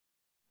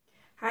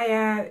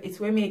Hiya, it's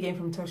Wemi again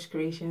from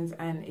ToshCreations,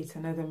 and it's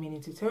another mini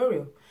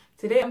tutorial.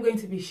 Today I'm going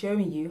to be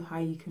showing you how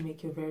you can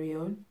make your very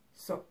own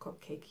sock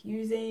cupcake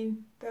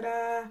using,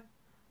 ta-da,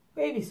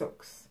 baby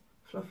socks.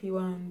 Fluffy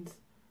ones,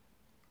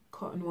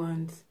 cotton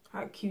ones,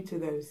 how cute are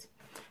those?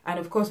 And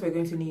of course we're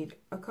going to need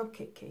a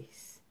cupcake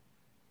case.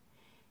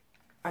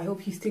 I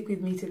hope you stick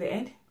with me to the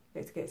end.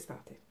 Let's get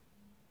started.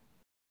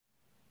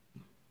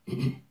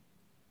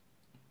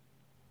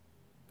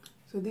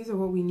 So these are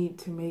what we need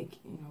to make,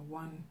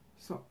 one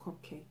sock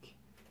cupcake.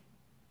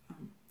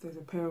 There's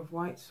a pair of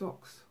white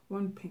socks,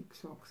 one pink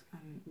socks,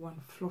 and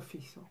one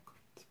fluffy sock.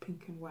 It's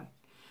pink and white.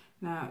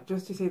 Now,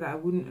 just to say that I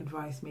wouldn't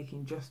advise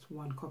making just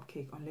one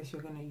cupcake unless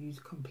you're going to use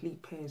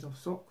complete pairs of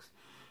socks,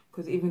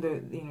 because even though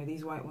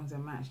these white ones are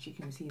matched, you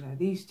can see that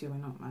these two are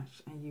not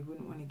matched, and you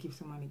wouldn't want to give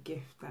someone a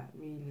gift that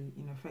really,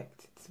 in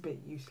effect, it's a bit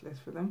useless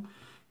for them,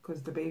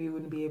 because the baby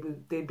wouldn't be able.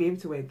 They'd be able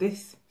to wear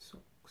this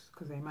socks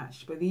because they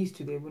matched, but these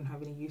two they wouldn't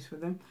have any use for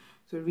them.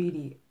 So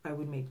really, I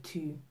would make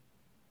two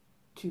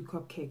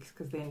cupcakes,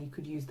 because then you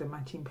could use the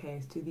matching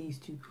pairs to these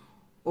two,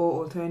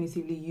 or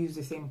alternatively use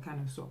the same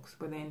kind of socks.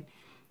 But then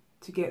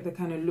to get the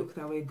kind of look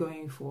that we're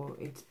going for,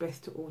 it's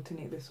best to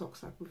alternate the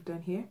socks like we've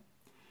done here.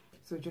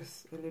 So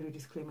just a little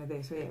disclaimer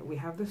there. So yeah, we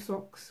have the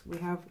socks, we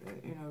have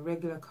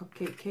regular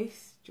cupcake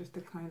case, just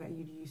the kind that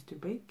you'd use to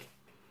bake.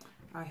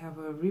 I have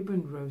a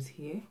ribbon rose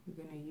here.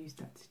 We're going to use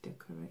that to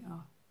decorate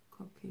our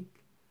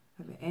cupcake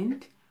at the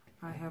end.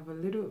 I have a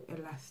little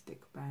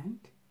elastic band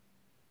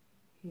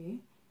here,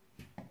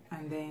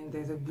 and then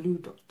there's a glue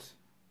dot.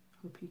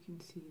 Hope you can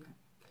see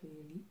that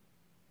clearly.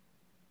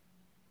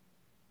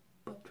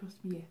 But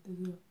trust me, yeah,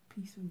 there's a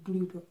piece of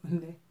glue dot on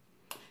there.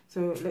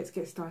 So let's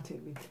get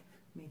started with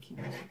making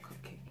the sock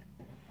cupcake.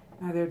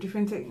 Now there are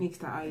different techniques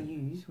that I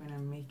use when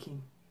I'm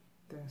making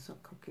the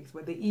sock cupcakes,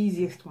 but the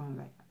easiest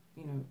one,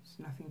 it's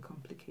nothing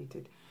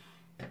complicated.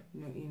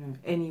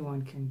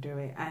 Anyone can do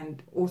it.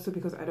 And also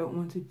because I don't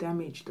want to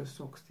damage the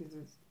socks, this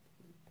is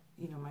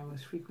my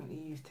most frequently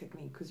used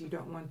technique, because you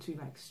don't want to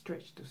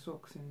stretch the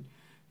socks and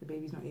the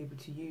baby's not able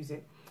to use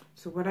it.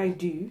 So what I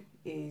do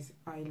is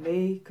I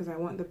lay, because I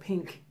want the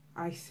pink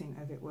icing,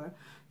 as it were,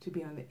 to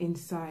be on the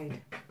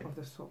inside of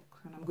the sock,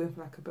 and I'm going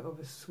for a bit of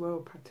a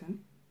swirl pattern.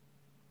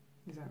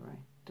 Is that right?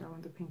 Do I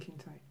want the pink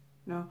inside?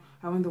 No,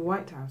 I want the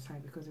white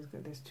outside, because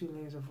there's two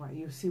layers of white.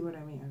 You'll see what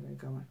I mean as I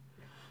go on.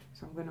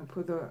 So I'm going to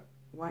put the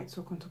white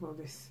sock on top of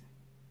this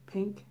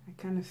pink.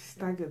 I kind of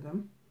stagger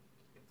them.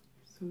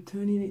 So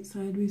turning it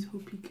sideways,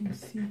 hope you can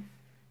see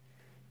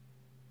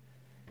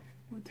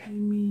what I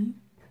mean.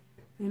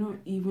 They're not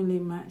evenly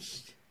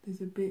matched.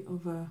 There's a bit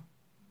of a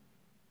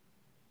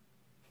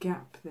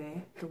gap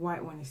there. The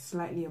white one is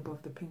slightly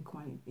above the pink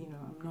one.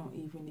 I'm not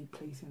evenly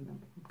placing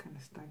them. I'm kind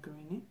of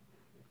staggering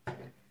it.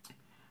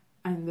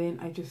 And then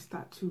I just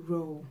start to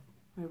roll.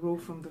 I roll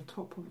from the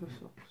top of the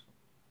socks,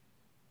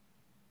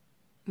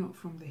 not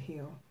from the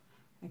heel.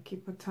 I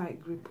keep a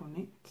tight grip on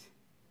it.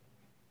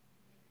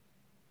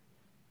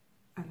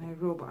 And I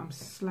roll, but I'm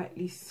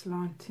slightly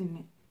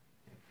slanting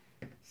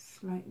it.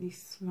 Slightly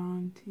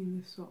slanting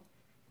the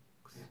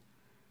socks,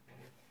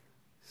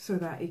 so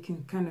that it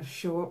can kind of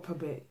show up a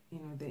bit,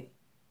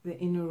 the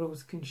inner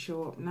rolls can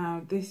show up.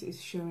 Now this is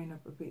showing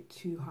up a bit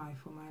too high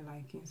for my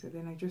liking, so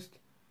then I just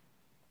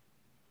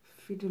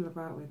fiddle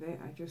about with it.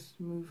 I just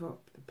move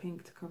up the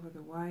pink to cover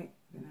the white,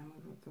 then I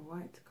move up the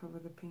white to cover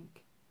the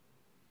pink,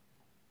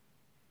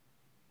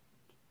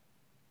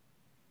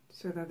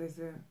 so that there's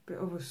a bit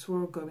of a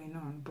swirl going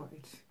on, but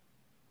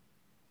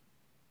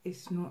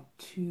it's not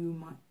too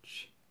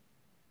much.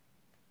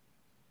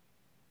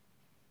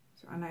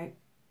 So, and I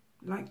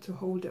like to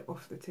hold it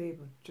off the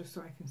table just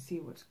so I can see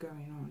what's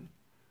going on.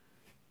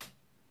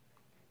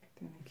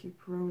 Then I keep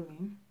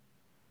rolling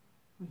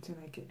until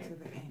I get to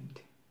the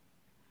end.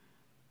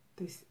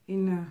 This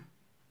inner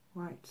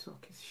white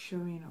sock is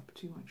showing up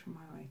too much for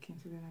my liking,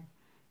 so then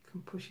I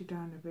can push it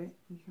down a bit.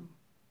 You can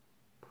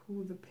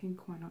pull the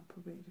pink one up a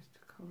bit just to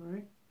cover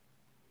it.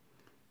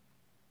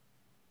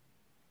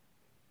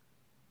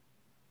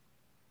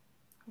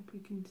 Hope you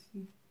can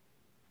see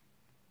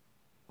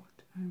what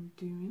I'm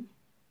doing.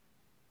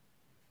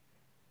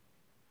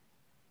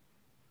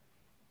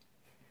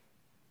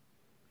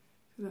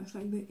 So that's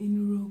like the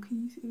inner roll.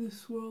 Can you see the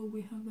swirl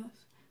we have?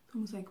 That's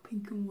almost like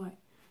pink and white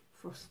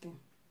frosting.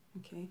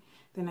 Okay,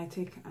 then I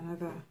take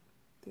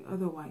the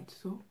other white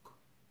sock.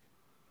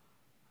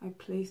 I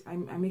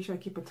make sure I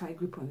keep a tight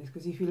grip on this,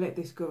 because if you let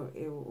this go,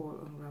 it will all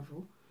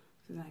unravel.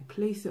 So then I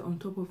place it on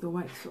top of the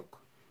white sock,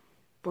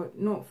 but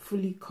not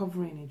fully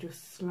covering it,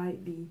 just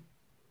slightly,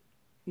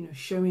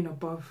 showing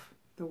above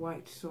the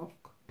white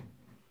sock.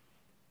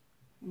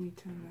 Let me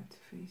turn that to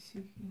face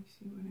you. Can you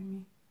see what I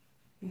mean?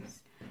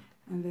 Yes.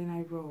 And then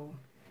I roll,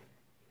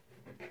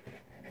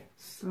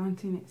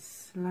 slanting it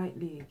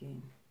slightly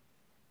again.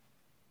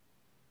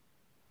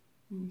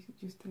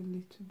 Just a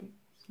little bit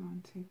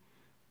slanted,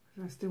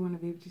 because I still want to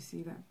be able to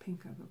see that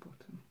pink at the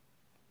bottom.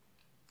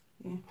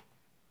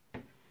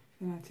 Yeah.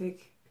 Then I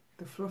take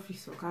the fluffy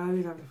sock. I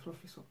always have the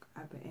fluffy sock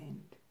at the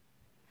end.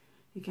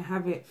 You can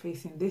have it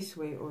facing this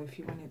way, or if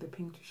you wanted the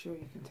pink to show,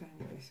 you can turn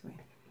it this way.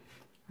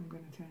 I'm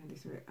going to turn it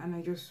this way, and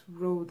I just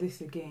roll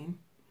this again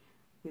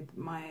with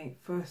my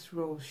first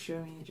roll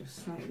showing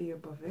just slightly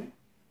above it,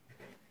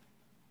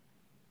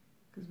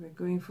 because we're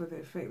going for the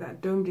effect,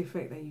 that domed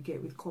effect that you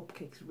get with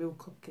cupcakes, real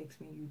cupcakes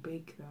when you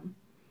bake them,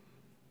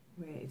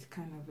 where it's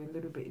kind of a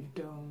little bit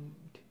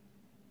domed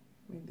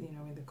when, you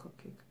know, when the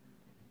cupcake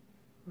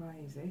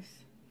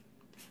rises.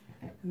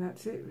 And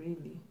that's it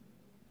really.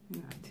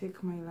 And I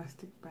take my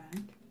elastic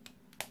band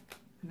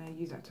and I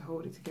use that to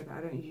hold it together.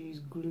 I don't use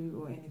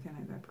glue or anything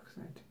like that because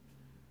I'm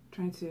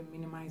trying to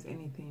minimize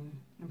anything.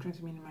 I'm trying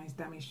to minimize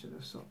damage to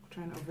the sock,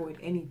 trying to avoid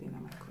anything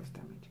that might cause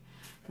damage.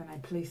 Then I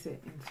place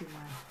it into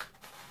my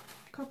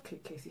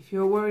cupcake case. If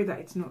you're worried that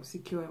it's not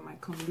secure, it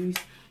might come loose,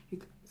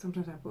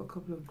 sometimes I put a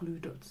couple of glue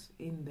dots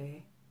in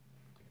there,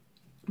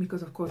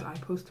 because of course I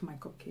post my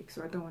cupcakes,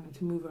 so I don't want it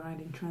to move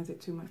around in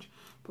transit too much.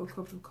 Put a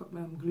couple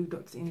of glue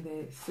dots in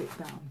there, sit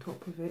down on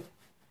top of it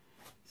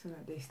so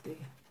that they stay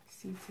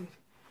seated.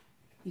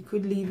 You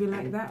could leave it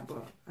like that,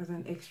 but as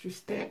an extra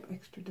step,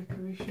 extra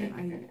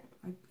decoration,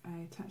 I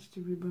attached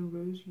the ribbon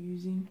rose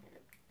using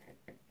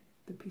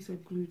the piece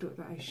of glue dot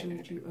that I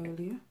showed you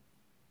earlier.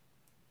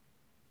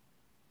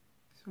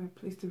 So I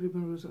placed the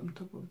ribbon rose on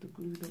top of the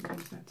glue dot,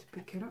 use that to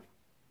pick it up,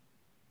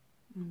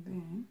 and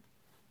then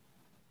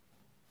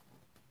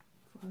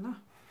voila,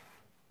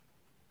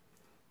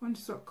 one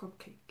sock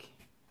cupcake.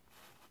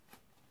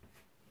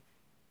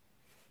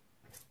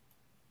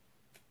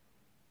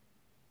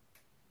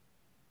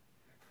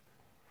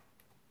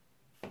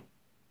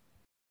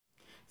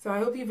 So I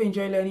hope you've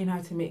enjoyed learning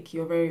how to make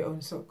your very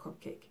own sock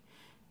cupcake.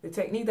 The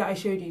technique that I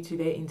showed you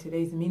today in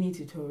today's mini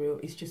tutorial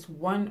is just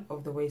one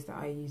of the ways that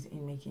I use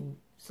in making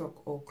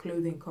sock or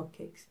clothing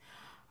cupcakes.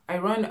 I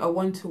run a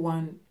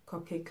one-to-one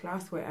cupcake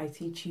class where I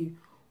teach you,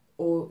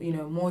 or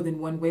more than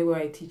one way, where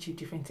I teach you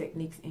different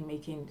techniques in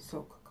making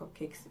sock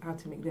cupcakes, how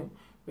to make them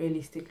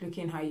realistic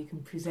looking, how you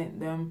can present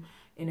them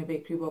in a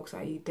bakery box,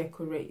 how you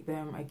decorate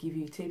them. I give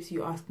you tips,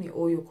 you ask me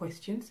all your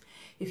questions.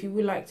 If you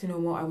would like to know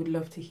more, I would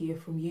love to hear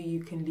from you. You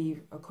can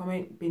leave a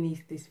comment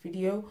beneath this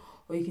video,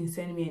 or you can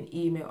send me an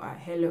email at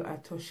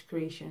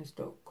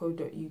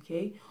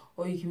hello@toshcreations.co.uk,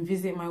 or you can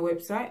visit my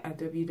website at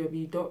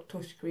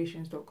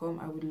www.toshcreations.com.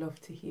 I would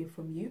love to hear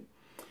from you,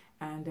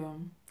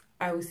 and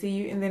I will see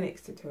you in the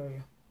next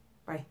tutorial.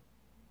 Bye.